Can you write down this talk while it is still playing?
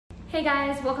Hey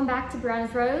guys, welcome back to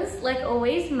Brianna's Rose. Like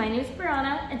always, my name is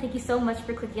Brianna and thank you so much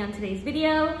for clicking on today's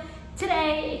video.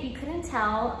 Today, if you couldn't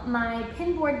tell, my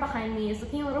pin board behind me is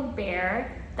looking a little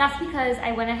bare. That's because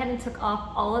I went ahead and took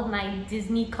off all of my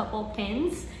Disney couple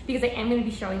pins because I am going to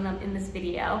be showing them in this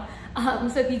video.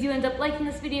 So if you do end up liking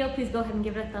this video, please go ahead and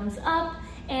give it a thumbs up.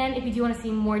 And if you do want to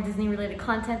see more Disney related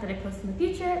content that I post in the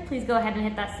future, please go ahead and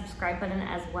hit that subscribe button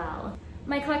as well.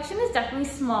 My collection is definitely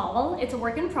small. It's a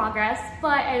work in progress,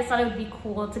 but I just thought it would be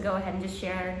cool to go ahead and just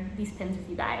share these pins with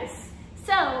you guys.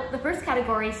 So the first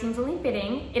category seems only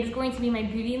fitting. It is going to be my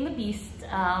Beauty and the Beast,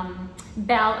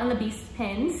 Belle and the Beast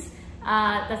pins.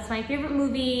 That's my favorite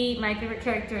movie. My favorite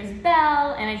character is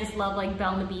Belle, and I just love like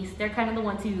Belle and the Beast. They're kind of the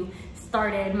ones who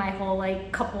started my whole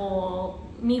like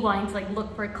me wanting to like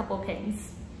look for a couple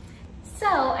pins. So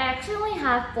I actually only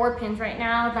have 4 pins right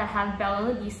now that have Belle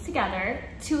and the Beast together.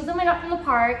 2 of them I got from the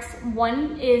parks.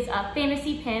 One is a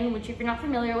fantasy pin, which if you're not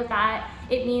familiar with that,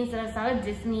 it means that it's not a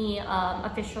Disney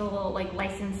official like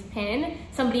licensed pin.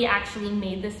 Somebody actually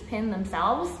made this pin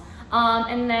themselves.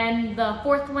 And then the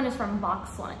 4th one is from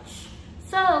Box Lunch.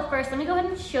 So first, let me go ahead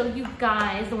and show you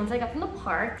guys the ones I got from the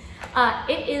park.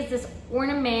 It is this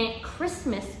ornament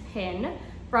Christmas pin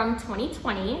from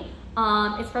 2020.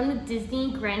 It's from the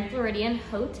Disney Grand Floridian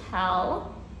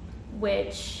Hotel,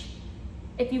 which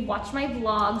if you watch my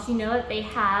vlogs, you know that they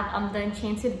have the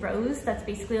Enchanted Rose. That's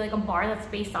basically like a bar that's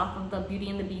based off of the Beauty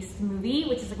and the Beast movie,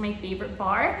 which is like my favorite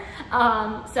bar.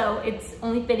 So it's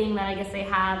only fitting that I guess they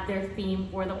have their theme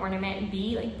for the ornament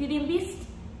be like Beauty and the Beast.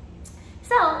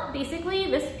 So basically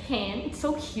this pin, it's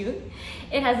so cute.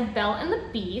 It has Belle and the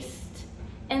Beast,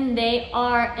 and they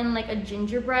are in like a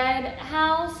gingerbread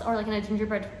house or like in a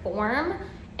gingerbread form.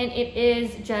 And it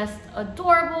is just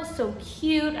adorable, so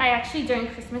cute. I actually, during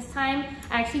Christmas time,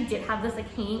 I actually did have this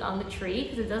like hanging on the tree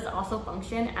because it does also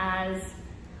function as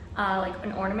like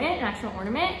an ornament, an actual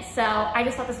ornament. So I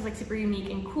just thought this was like super unique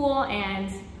and cool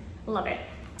and love it.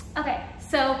 Okay,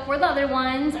 so for the other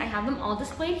ones, I have them all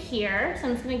displayed here. So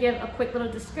I'm just gonna give a quick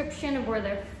little description of where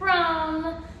they're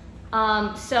from.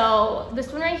 So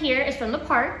this one right here is from the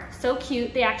park, so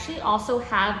cute. They actually also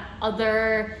have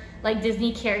other like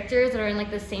Disney characters that are in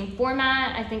like the same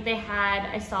format. I think they had,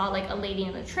 I saw like a Lady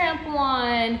and the Tramp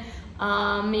one,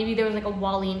 maybe there was like a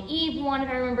Wally and Eve one if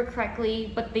I remember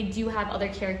correctly, but they do have other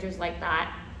characters like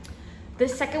that. The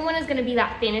second one is gonna be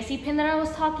that fantasy pin that I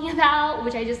was talking about,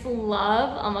 which I just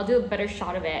love. I'll do a better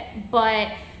shot of it,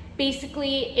 but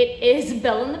basically it is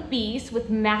Belle and the Beast with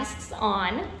masks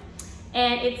on.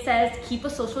 And it says, keep a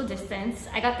social distance.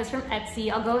 I got this from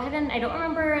Etsy. I'll go ahead and, I don't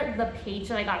remember the page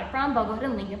that I got it from, but I'll go ahead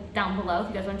and link it down below if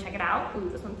you guys want to check it out. Ooh,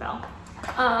 this one fell.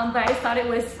 But I just thought it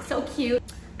was so cute.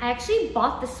 I actually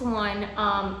bought this one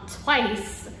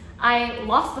twice. I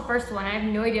lost the first one. I have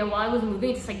no idea while I was moving,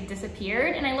 it just like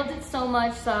disappeared. And I loved it so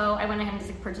much, so I went ahead and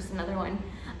just like purchased another one.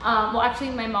 Well,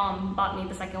 actually my mom bought me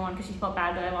the second one because she felt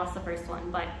bad that I lost the first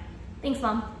one, but thanks,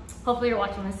 Mom. Hopefully you're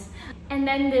watching this. And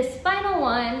then this final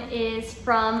one is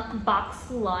from Box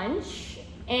Lunch,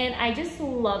 and I just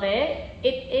love it.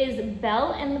 It is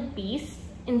Belle and the Beast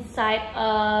inside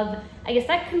of, I guess,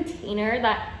 that container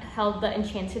that held the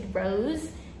Enchanted Rose.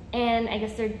 And I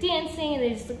guess they're dancing, and they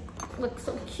just look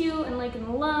so cute and like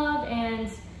in love. And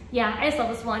yeah, I just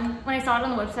love this one. When I saw it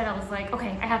on the website, I was like,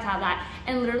 okay, I have to have that.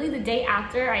 And literally the day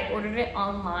after I ordered it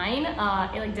online,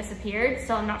 it like disappeared.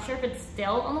 So I'm not sure if it's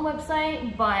still on the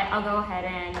website, but I'll go ahead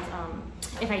and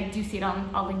if I do see it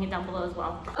I'll link it down below as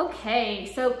well. Okay,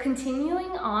 so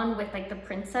continuing on with like the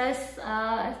princess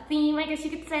theme, I guess you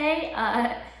could say.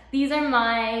 These are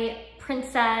my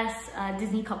princess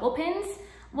Disney couple pins.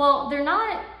 Well, they're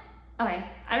not, okay,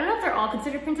 I don't know if they're all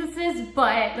considered princesses,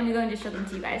 but let me go and just show them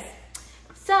to you guys.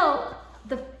 So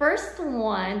the first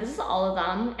one, this is all of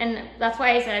them, and that's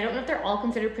why I said I don't know if they're all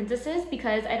considered princesses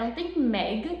because I don't think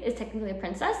Meg is technically a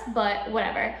princess, but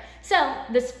whatever. So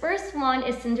this first one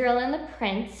is Cinderella and the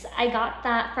Prince. I got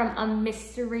that from a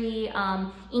mystery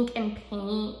ink and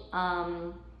paint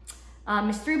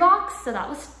mystery box, so that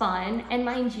was fun. And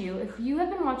mind you, if you have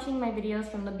been watching my videos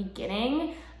from the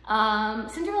beginning,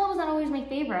 Cinderella was not always my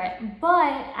favorite,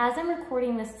 but as I'm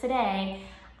recording this today,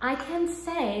 I can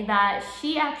say that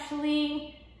she's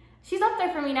up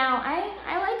there for me now.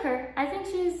 I like her. I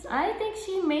think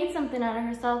she made something out of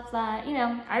herself that, you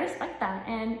know, I respect that.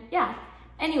 And yeah,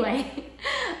 anyway.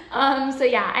 So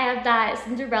yeah, I have that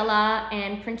Cinderella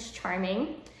and Prince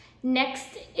Charming.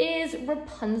 Next is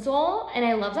Rapunzel, and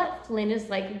I love that Flynn is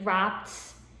like wrapped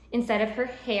inside of her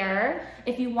hair.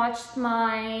 If you watched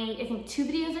my, I think 2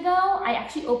 videos ago, I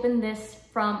actually opened this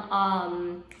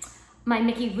from my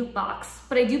Mickey Loop box,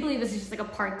 but I do believe this is just like a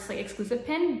Parks like exclusive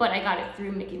pin, but I got it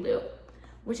through Mickey Loop.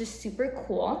 which is super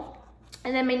cool.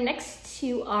 And then my next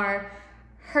two are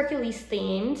Hercules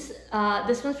themed.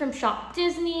 This one's from Shop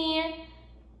Disney.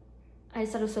 I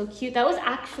just thought it was so cute. That was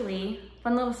actually,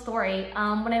 fun little story,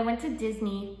 when I went to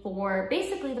Disney for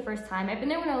basically the first time. I've been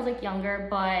there when I was like younger,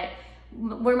 but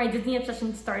where my Disney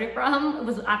obsession started from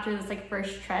was after this like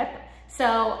first trip.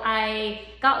 So I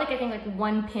got like, I think like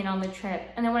one pin on the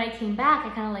trip. And then when I came back, I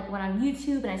kind of like went on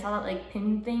YouTube and I saw that like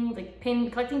pin thing, like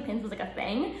collecting pins was like a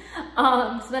thing.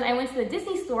 So then I went to the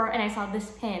Disney store and I saw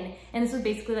this pin. And this was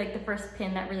basically like the first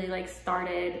pin that really like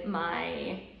started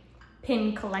my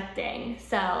pin collecting.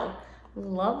 So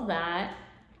love that.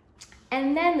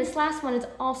 And then this last one is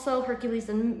also Hercules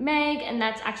and Meg, and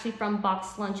that's actually from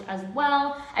Box Lunch as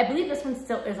well. I believe this one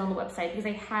still is on the website because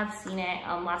I have seen it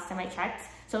last time I checked.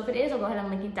 So if it is, I'll go ahead and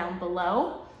link it down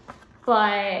below.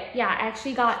 But yeah, I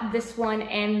actually got this one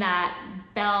and that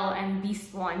Belle and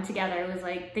Beast one together. It was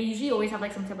like, they usually always have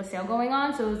like some type of sale going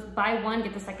on. So it was buy one,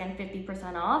 get the second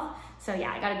 50% off. So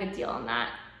yeah, I got a good deal on that.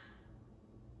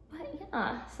 But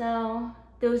yeah, so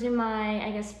those are my,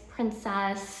 I guess,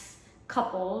 princess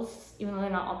couples, even though they're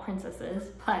not all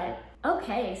princesses. But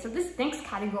okay, so this next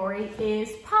category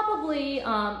is probably,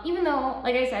 even though,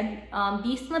 like I said,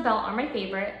 Beast and the Belle are my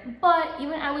favorite, but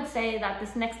even I would say that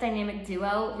this next dynamic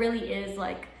duo really is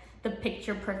like the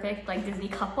picture perfect like Disney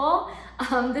couple.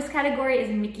 This category is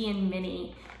Mickey and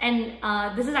Minnie. And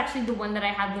this is actually the one that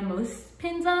I have the most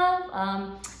pins of.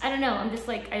 I don't know, I'm just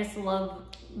like, I just love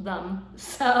them.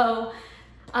 So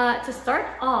to start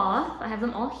off, I have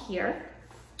them all here.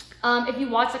 If you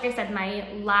watch, like I said, my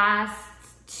last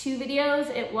two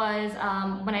videos, it was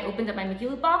when I opened up my Mickey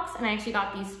loot box, and I actually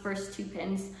got these first two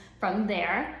pins from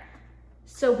there.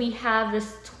 So we have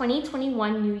this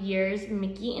 2021 New Year's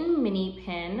Mickey and Minnie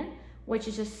pin, which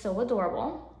is just so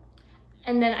adorable.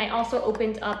 And then I also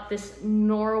opened up this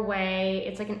Norway,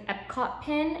 it's like an Epcot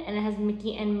pin, and it has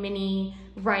Mickey and Minnie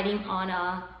riding on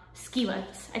a ski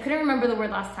lift. I couldn't remember the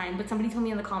word last time, but somebody told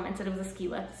me in the comments that it was a ski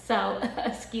lift. So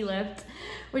a ski lift,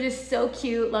 which is so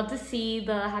cute. Love to see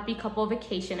the happy couple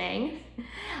vacationing.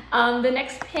 The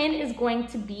next pin is going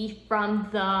to be from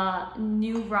the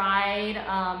new ride.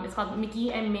 It's called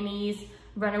Mickey and Minnie's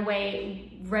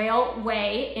Runaway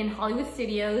Railway in Hollywood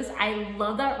Studios. I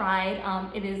love that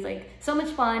ride. It is like so much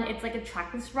fun. It's like a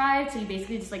trackless ride, so you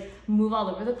basically just like move all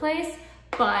over the place.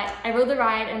 But I rode the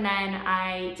ride and then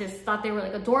I just thought they were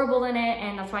like adorable in it,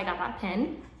 and that's why I got that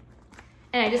pin.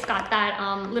 And I just got that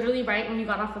literally right when you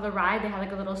got off of the ride. They had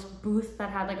like a little booth that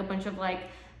had like a bunch of like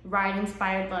ride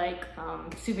inspired like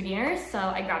souvenirs. So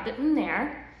I grabbed it from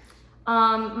there.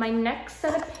 My next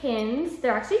set of pins,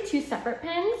 they're actually two separate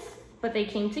pins, but they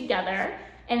came together.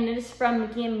 And it is from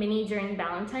Mickey and Minnie during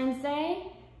Valentine's Day.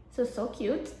 So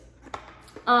cute.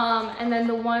 And then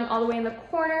the one all the way in the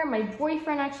corner, my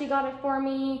boyfriend actually got it for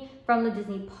me from the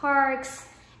Disney parks.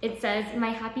 It says, "My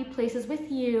happy place is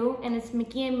with you," and it's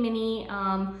Mickey and Minnie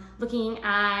looking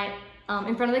at,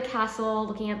 in front of the castle,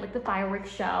 looking at like the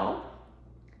fireworks show,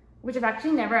 which I've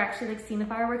actually never like seen the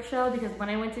fireworks show, because when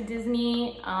I went to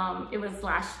Disney, it was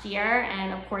last year,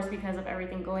 and of course because of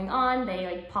everything going on, they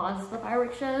like paused the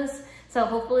fireworks shows. So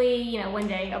hopefully, you know, one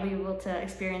day I'll be able to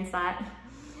experience that.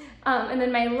 And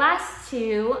then my last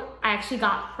two, I actually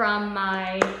got from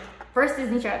my first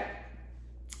Disney trip.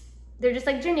 They're just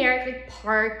like generic, like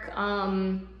park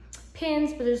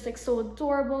pins, but they're just like so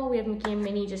adorable. We have Mickey and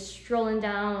Minnie just strolling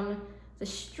down the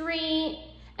street.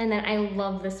 And then I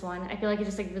love this one. I feel like it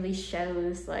just like really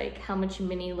shows like how much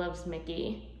Minnie loves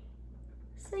Mickey.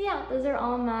 So yeah, those are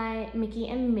all my Mickey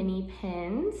and Minnie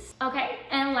pins. Okay,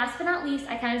 and last but not least,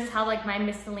 I kind of just have like my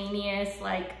miscellaneous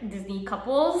like Disney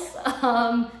couples.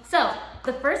 So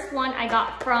the first one I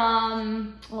got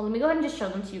from, well, let me go ahead and just show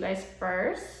them to you guys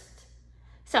first.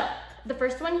 So the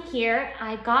first one here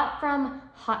I got from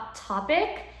Hot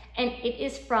Topic, and it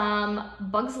is from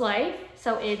Bugs Life.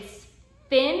 So it's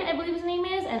Finn, I believe his name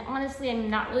is, and honestly, I'm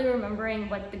not really remembering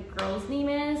what the girl's name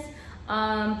is.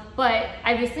 But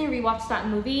I recently rewatched that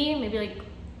movie, maybe like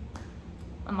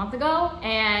a month ago,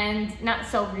 and not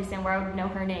so recent where I would know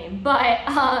her name, but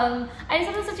I just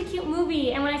thought it was such a cute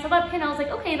movie. And when I saw that pin, I was like,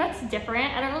 okay, that's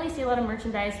different. I don't really see a lot of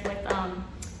merchandise with,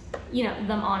 you know,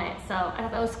 them on it. So I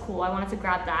thought that was cool. I wanted to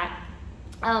grab that.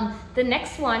 The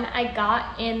next one I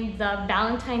got in the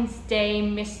Valentine's Day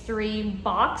mystery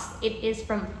box. It is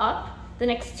from Up. The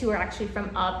next two are actually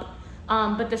from Up.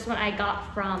 But this one I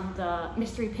got from the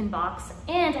mystery pin box,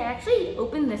 and I actually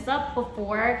opened this up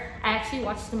before I actually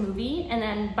watched the movie, and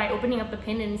then by opening up the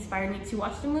pin, it inspired me to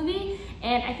watch the movie.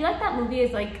 And I feel like that movie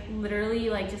is like literally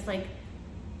like just like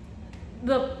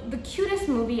the cutest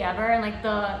movie ever, and like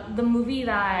the movie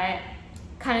that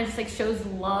kind of just like shows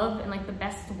love in like the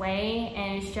best way,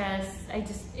 and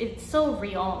it's so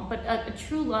real. But a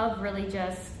true love really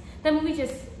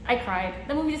I cried.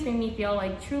 The movie just made me feel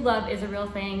like true love is a real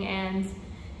thing, and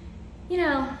you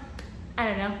know, I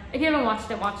don't know. If you haven't watched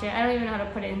it, watch it. I don't even know how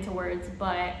to put it into words,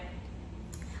 but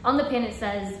on the pin it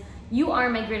says, "You are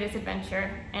my greatest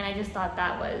adventure," and I just thought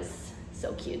that was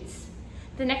so cute.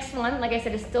 The next one, like I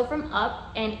said, is still from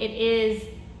Up, and it is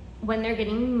when they're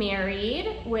getting married,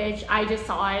 which I just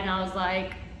saw it and I was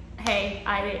like, hey,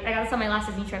 I got this on my last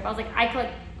Disney trip. I was like, I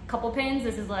collect a couple pins.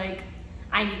 This is like,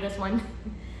 I need this one.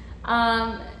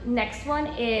 Next one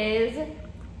is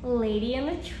Lady and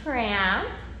the Tramp,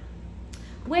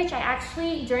 which I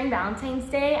actually, during Valentine's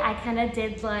Day, I kind of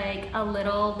did like a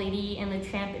little Lady and the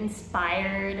Tramp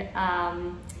inspired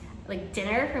like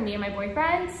dinner for me and my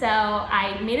boyfriend. So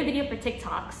I made a video for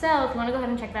TikTok. So if you want to go ahead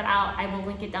and check that out, I will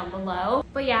link it down below.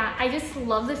 But yeah, I just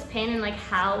love this pin and like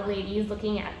how Lady is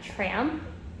looking at Tramp.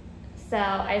 So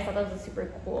I just thought that was a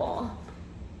super cool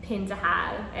pin to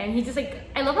have. And he just like,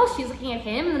 I love how she's looking at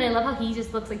him, and then I love how he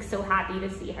just looks like so happy to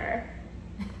see her.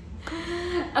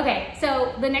 Okay,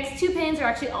 so the next two pins are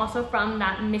actually also from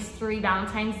that mystery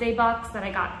Valentine's Day box that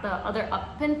I got the other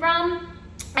Up pin from.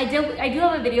 I do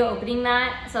have a video opening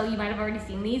that, so you might have already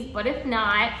seen these, but if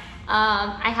not,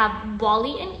 I have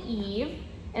Wally and Eve,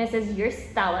 and it says, "You're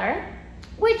stellar,"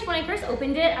 which when I first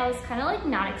opened it, I was kind of like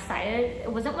not excited. It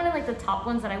wasn't one of like the top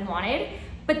ones that I wanted,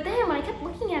 but then when I kept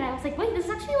looking at it, I was like, wait, this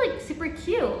is actually like super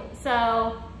cute.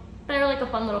 So they're like a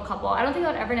fun little couple. I don't think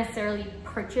I would ever necessarily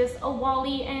purchase a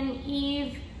Wally and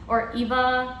Eve or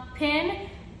Eva pin,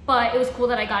 but it was cool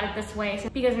that I got it this way,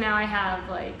 because now I have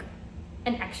like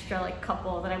an extra like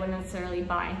couple that I wouldn't necessarily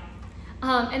buy.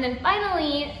 And then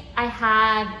finally I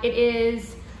have, it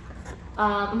is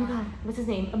oh my god, what's his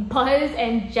name, Buzz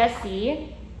and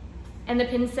Jessie, and the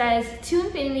pin says, "To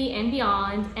infinity and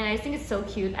beyond," and I just think it's so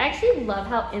cute. I actually love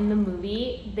how in the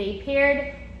movie they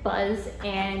paired Buzz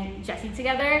and Jessie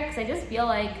together, because I just feel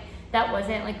like that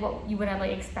wasn't like what you would have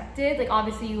like expected. Like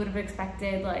obviously you would have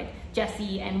expected like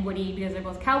Jessie and Woody because they're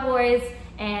both cowboys,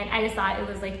 and I just thought it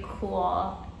was like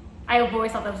cool. I've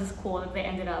always thought that was just cool that they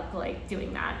ended up like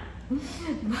doing that.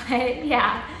 But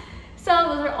yeah, so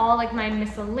those are all like my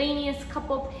miscellaneous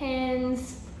couple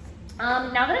pins.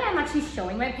 Now that I'm actually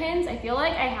showing my pins, I feel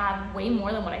like I have way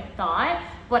more than what I thought,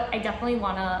 but I definitely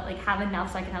want to like have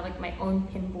enough so I can have like my own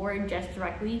pin board just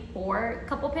directly for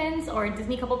couple pins or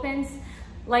Disney couple pins.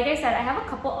 Like I said, I have a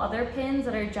couple other pins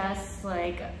that are just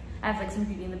like, I have like some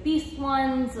Beauty and the Beast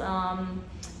ones,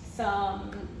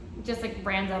 some just like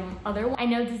random other ones. I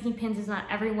know Disney pins is not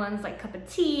everyone's like cup of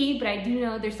tea, but I do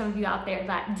know there's some of you out there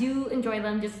that do enjoy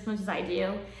them just as much as I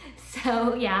do.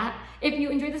 So yeah, if you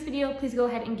enjoyed this video, please go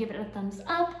ahead and give it a thumbs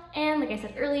up. And like I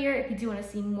said earlier, if you do want to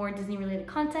see more Disney related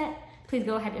content, please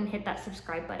go ahead and hit that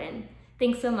subscribe button.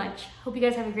 Thanks so much. Hope you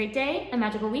guys have a great day, a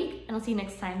magical week, and I'll see you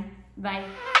next time. Bye.